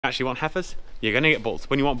Actually want heifers? You're gonna get bulls.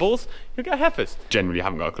 When you want bulls, you'll get heifers. Generally, I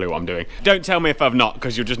haven't got a clue what I'm doing. Don't tell me if I've not,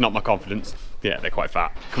 because you'll just knock my confidence. Yeah, they're quite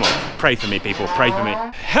fat. Come on, pray for me, people, pray for me.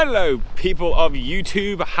 Hello, people of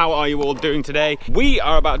YouTube. How are you all doing today? We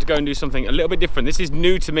are about to go and do something a little bit different. This is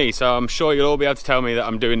new to me, so I'm sure you'll all be able to tell me that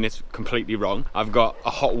I'm doing this completely wrong. I've got a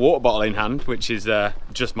hot water bottle in hand, which is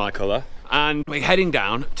just my color. And we're heading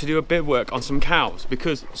down to do a bit of work on some cows,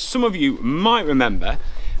 because some of you might remember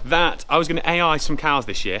that I was going to AI some cows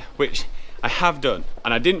this year, which I have done,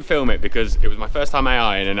 and I didn't film it because it was my first time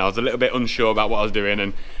AIing and I was a little bit unsure about what I was doing,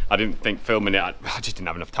 and I didn't think filming it, I just didn't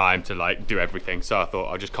have enough time to like do everything, so I thought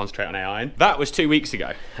I'll just concentrate on AIing. That was 2 weeks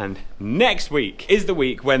ago, and next week is the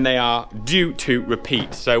week when they are due to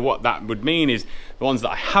repeat. So what that would mean is the ones that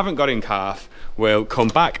I haven't got in calf will come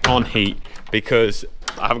back on heat because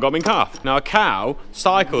I haven't got them in calf. Now a cow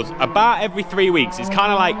cycles about every 3 weeks. It's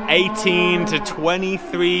kind of like 18 to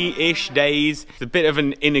 23-ish days. It's a bit of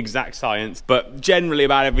an inexact science, but generally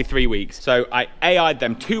about every 3 weeks. So I AI'd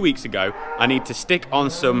them 2 weeks ago. I need to stick on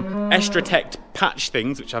some Estratect patch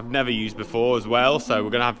things, which I've never used before as well. So we're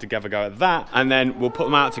gonna have to give a go at that. And then we'll put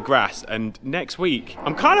them out to grass. And next week,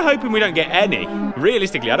 I'm kind of hoping we don't get any.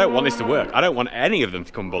 Realistically, I don't want this to work. I don't want any of them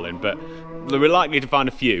to come bulling, but we're likely to find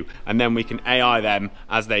a few, and then we can AI them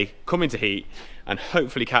as they come into heat and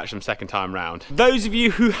hopefully catch them second time round. Those of you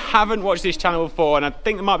who haven't watched this channel before, and I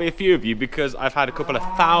think there might be a few of you because I've had a couple of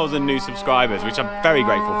thousand new subscribers, which I'm very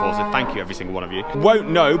grateful for, so thank you every single one of you. Won't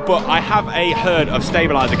know, but I have a herd of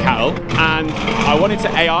stabilizer cattle, and I wanted to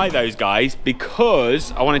AI those guys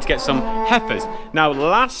because I wanted to get some heifers. Now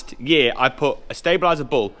last year I put a stabilizer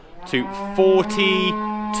bull to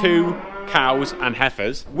 42 cows and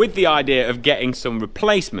heifers with the idea of getting some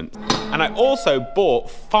replacement, and I also bought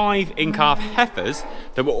 5 in-calf heifers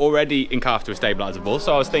that were already in calf to a stabilizer bull.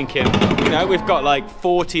 So I was thinking, you know, we've got like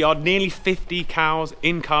 40 odd, nearly 50 cows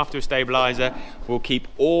in calf to a stabilizer. We'll keep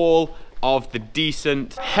all of the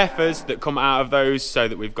decent heifers that come out of those so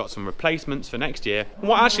that we've got some replacements for next year. And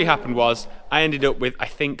what actually happened was I ended up with, I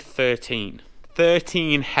think, 13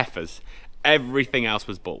 heifers. Everything else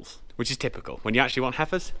was bulls, which is typical. When you actually want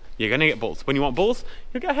heifers, you're gonna get bulls. When you want bulls,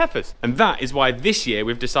 you'll get heifers. And that is why this year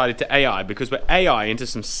we've decided to AI, because we're AI into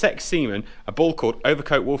some sex semen, a bull called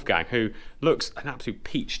Overcoat Wolfgang, who looks an absolute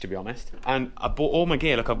peach, to be honest. And I bought all my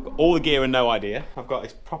gear. Look, I've got all the gear and no idea. I've got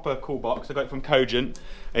this proper cool box. I got it from Cogent.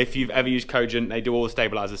 If you've ever used Cogent, they do all the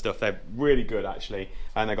stabilizer stuff. They're really good, actually.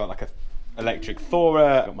 And they got like a electric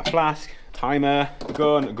Thora, got my flask, timer, a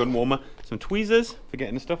gun warmer, some tweezers for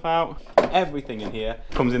getting the stuff out. Everything in here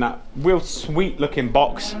comes in that real sweet looking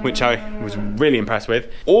box, which I was really impressed with.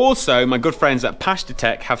 Also, my good friends at Pasture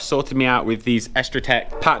have sorted me out with these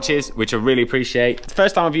Estratect patches, which I really appreciate. It's the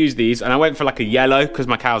first time I've used these, and I went for like a yellow because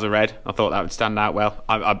my cows are red. I thought that would stand out well.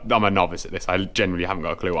 I'm a novice at this. I generally haven't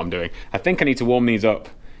got a clue what I'm doing. I think I need to warm these up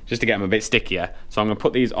just to get them a bit stickier. So I'm gonna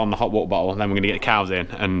put these on the hot water bottle, and then we're gonna get the cows in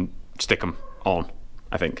and stick them on,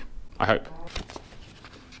 I think. I hope.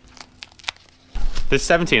 There's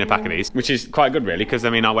 17 a pack of these, which is quite good really, because I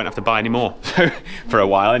mean I won't have to buy any more for a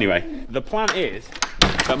while anyway. The plan is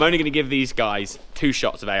that I'm only going to give these guys 2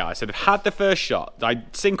 shots of AI. So they've had the first shot. I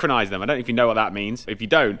synchronised them. I don't know if you know what that means. If you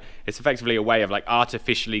don't, it's effectively a way of like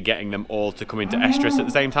artificially getting them all to come into estrus at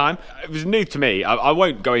the same time. It was new to me. I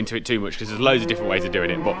won't go into it too much because there's loads of different ways of doing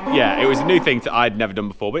it. But yeah, it was a new thing that I'd never done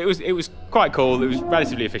before. But it was quite cool. It was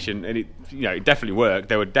relatively efficient, and it definitely worked.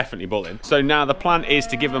 They were definitely bulling. So now the plan is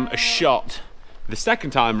to give them a shot the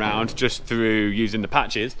second time round just through using the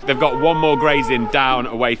patches. They've got one more grazing down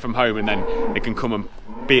away from home, and then they can come and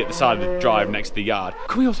be at the side of the drive next to the yard.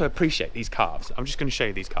 Can we also appreciate these calves? I'm just going to show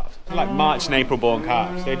you these calves. They're like March and April born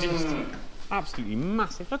calves. They're just absolutely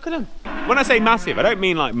massive. Look at them. When I say massive, I don't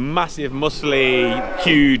mean like massive, muscly,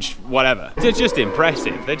 huge, whatever. They're just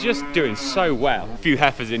impressive. They're just doing so well. A few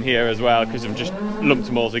heifers in here as well because I've just lumped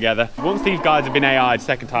them all together. Once these guys have been AI'd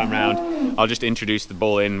second time round, I'll just introduce the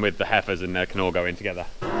bull in with the heifers and they can all go in together.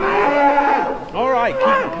 All right,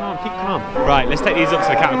 keep calm, keep calm. Right, let's take these up to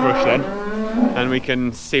the cattle crush then, and we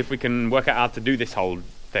can see if we can work out how to do this whole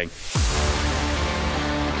thing.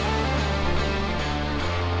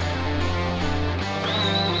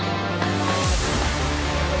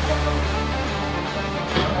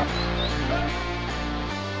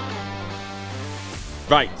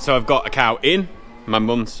 Right, so I've got a cow in. My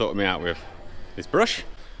mum's sorted me out with this brush.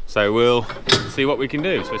 So we'll see what we can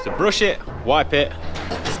do. We're supposed to brush it, wipe it,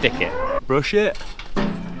 stick it. Brush it. I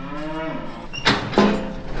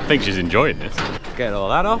think she's enjoying this. Get all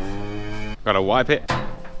that off. Gotta wipe it.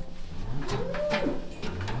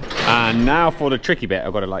 And now for the tricky bit,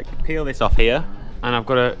 I've got to like peel this off here, and I've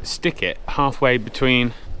got to stick it halfway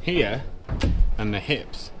between here and the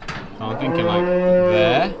hips. So I'm thinking like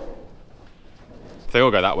there. If they all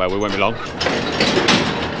go that way, we won't be long.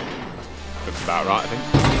 Looks about right, I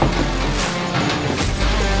think.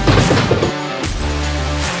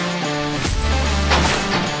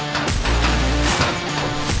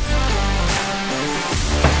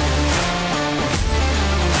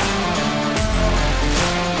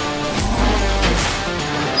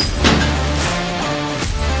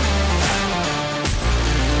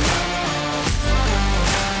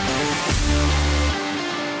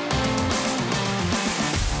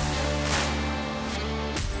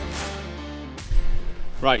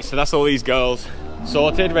 Right, so that's all these girls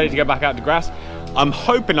sorted, ready to go back out to grass. I'm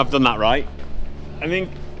hoping I've done that right. I think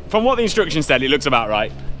from what the instructions said, it looks about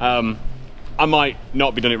right. I might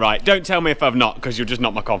not be doing it right. Don't tell me if I've not, because you'll just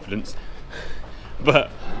knock my confidence. But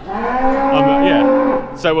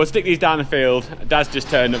yeah, so we'll stick these down the field. Dad's just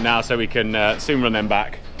turned up now, so we can soon run them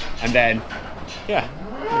back, and then yeah,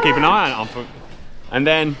 keep an eye out for. And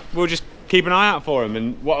then we'll just keep an eye out for them.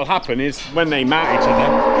 And what will happen is when they mount each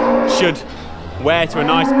other, should wear to a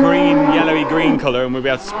nice green, yellowy green colour, and we'll be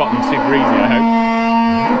able to spot them super easy, I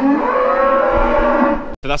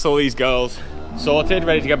hope. So that's all these girls sorted,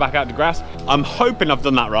 ready to go back out to grass. I'm hoping I've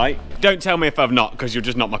done that right. Don't tell me if I've not, because you'll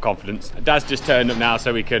just knock my confidence. Dad's just turned up now,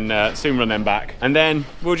 so we can soon run them back, and then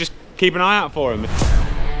we'll just keep an eye out for them.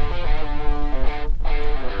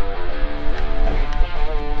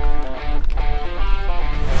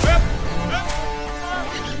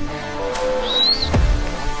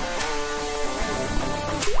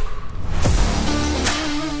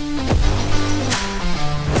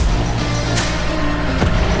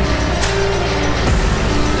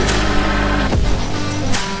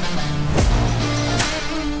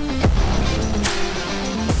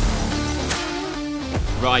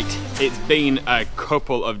 Right, it's been a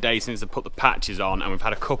couple of days since I put the patches on, and we've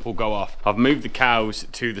had a couple go off. I've moved the cows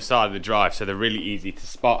to the side of the drive, so they're really easy to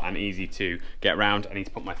spot and easy to get around. I need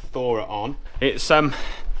to put my Thora on. It's kind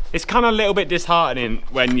of a little bit disheartening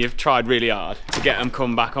when you've tried really hard to get them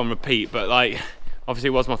come back on repeat, but like, obviously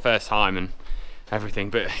it was my first time and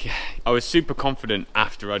everything, but yeah, I was super confident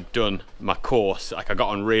after I'd done my course. Like, I got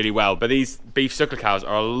on really well, but these beef suckler cows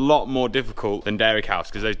are a lot more difficult than dairy cows,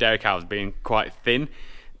 because those dairy cows being quite thin,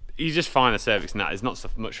 you just find the cervix and that, there's not so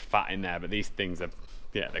much fat in there, but these things are,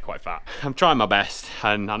 yeah, they're quite fat. I'm trying my best,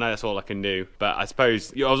 and I know that's all I can do, but I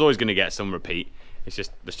suppose I was always going to get some repeat. It's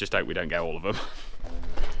just, let's just hope we don't get all of them.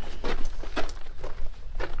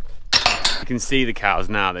 You can see the cows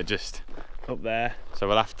now, they're just up there, so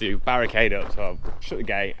we'll have to barricade up. So I'll shut the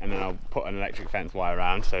gate, and then I'll put an electric fence wire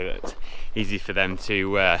around so that it's easy for them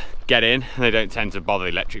to get in. They don't tend to bother the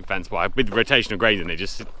electric fence wire. With rotational grazing,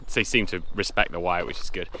 they seem to respect the wire, which is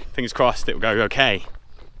good. Fingers crossed it will go okay.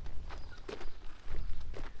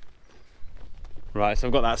 Right, so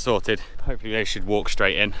I've got that sorted. Hopefully they should walk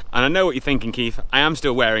straight in. And I know what you're thinking, Keith. I am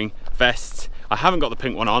still wearing vests. I haven't got the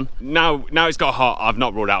pink one on. Now it's got hot, I've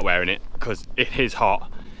not ruled out wearing it, because it is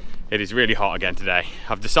hot. It is really hot again today.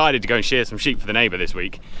 I've decided to go and shear some sheep for the neighbour this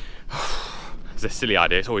week. It's a silly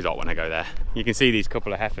idea, it's always hot when I go there. You can see these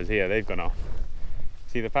couple of heifers here, they've gone off.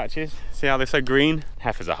 See the patches? See how they're so green?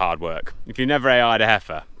 Heifers are hard work. If you've never AI'd a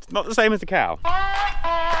heifer, it's not the same as the cow.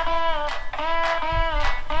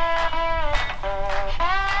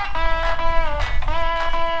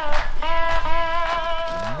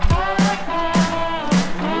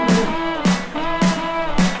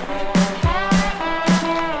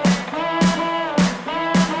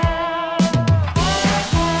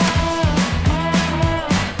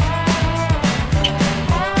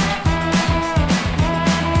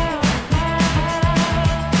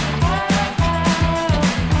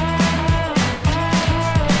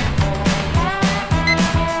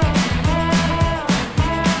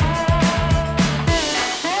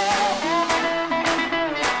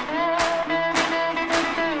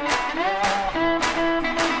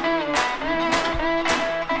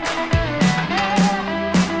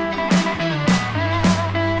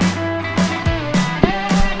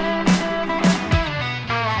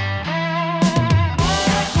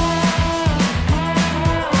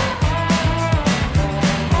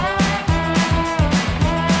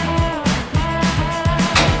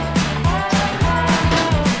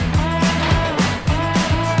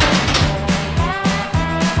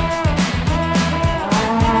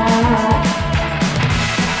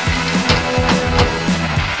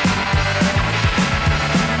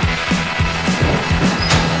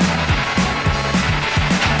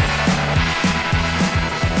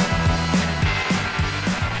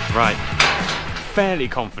 Right, fairly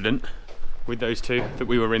confident with those two that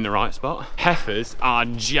we were in the right spot. Heifers are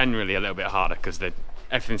generally a little bit harder because they're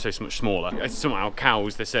everything's so much smaller. Somehow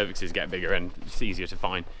cows, their cervixes get bigger and it's easier to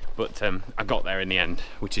find. But I got there in the end,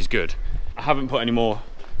 which is good. I haven't put any more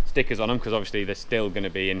stickers on them because obviously they're still going to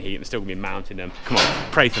be in heat and they're still going to be mounting them. Come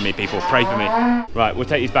on, pray for me, people, pray for me. Right, we'll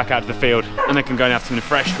take these back out to the field and they can go and have some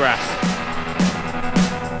fresh grass.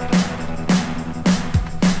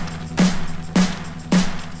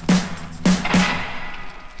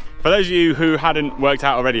 For those of you who hadn't worked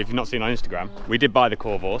out already, if you've not seen on Instagram, we did buy the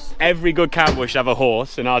Corv horse. Every good cowboy should have a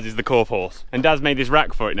horse, and ours is the Corv horse. And Dad's made this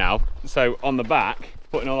rack for it now. So on the back,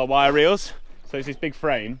 putting all our wire reels. So it's this big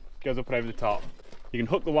frame, goes up and over the top. You can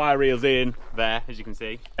hook the wire reels in there, as you can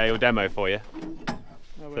see. He'll demo for you.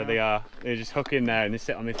 So they just hook in there and they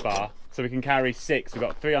sit on this bar. So we can carry 6. We've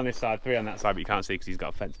got 3 on this side, 3 on that side, but you can't see because he's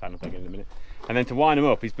got a fence panel thing in a minute. And then to wind them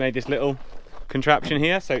up, he's made this little contraption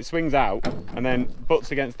here, so it swings out and then butts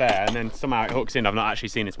against there and then somehow it hooks in. I've not actually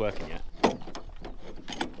seen this working yet.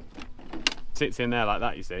 Sits in there like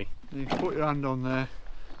that, you see. You can put your hand on there,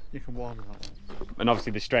 you can wind that one. And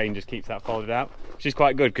obviously the strain just keeps that folded out, which is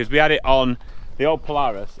quite good because we had it on the old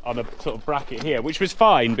Polaris on a sort of bracket here, which was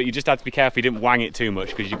fine, but you just had to be careful you didn't wang it too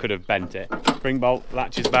much because you could have bent it. Spring bolt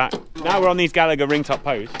latches back. Now we're on these Gallagher ring top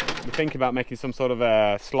posts. We're thinking about making some sort of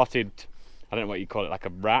a slotted, I don't know what you call it, like a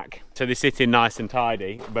rack. So they sit in nice and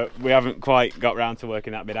tidy, but we haven't quite got round to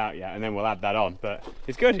working that bit out yet, and then we'll add that on. But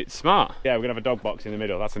it's good, it's smart. Yeah, we're gonna have a dog box in the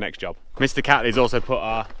middle, that's the next job. Mr. Catley's also put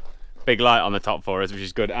our big light on the top for us, which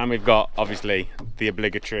is good. And we've got, obviously, the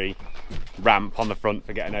obligatory ramp on the front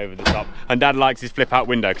for getting over the top. And Dad likes his flip out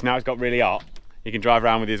window, because now it's got really hot. He can drive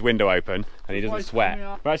around with his window open, and he doesn't sweat.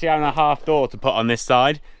 We're actually having a half door to put on this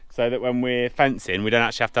side, so that when we're fencing, we don't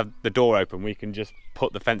actually have to have the door open. We can just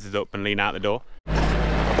put the fences up and lean out the door.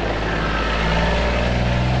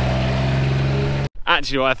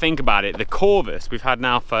 Actually, when I think about it, the Corvus we've had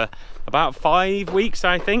now for about 5 weeks,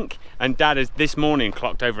 I think, and Dad has this morning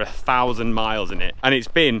clocked over 1,000 miles in it, and it's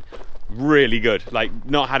been really good, like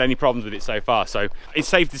not had any problems with it so far. So it's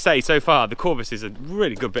safe to say so far the Corvus is a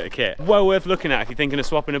really good bit of kit, well worth looking at if you're thinking of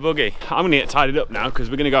swapping a buggy. I'm gonna get tidied up now because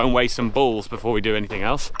we're gonna go and weigh some bulls before we do anything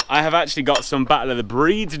else. I have actually got some Battle of the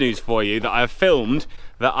Breeds news for you that I have filmed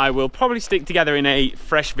that I will probably stick together in a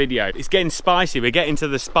fresh video. It's getting spicy. We're getting to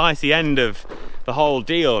the spicy end of the whole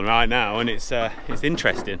deal right now, and it's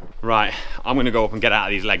interesting. Right, I'm gonna go up and get out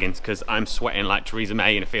of these leggings because I'm sweating like Theresa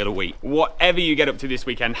May in a field of wheat. Whatever you get up to this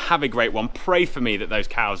weekend, have a great one. Pray for me that those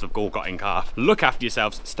cows have all got in calf. Look after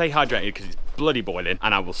yourselves, stay hydrated because it's bloody boiling,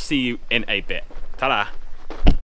 and I will see you in a bit. Ta-da!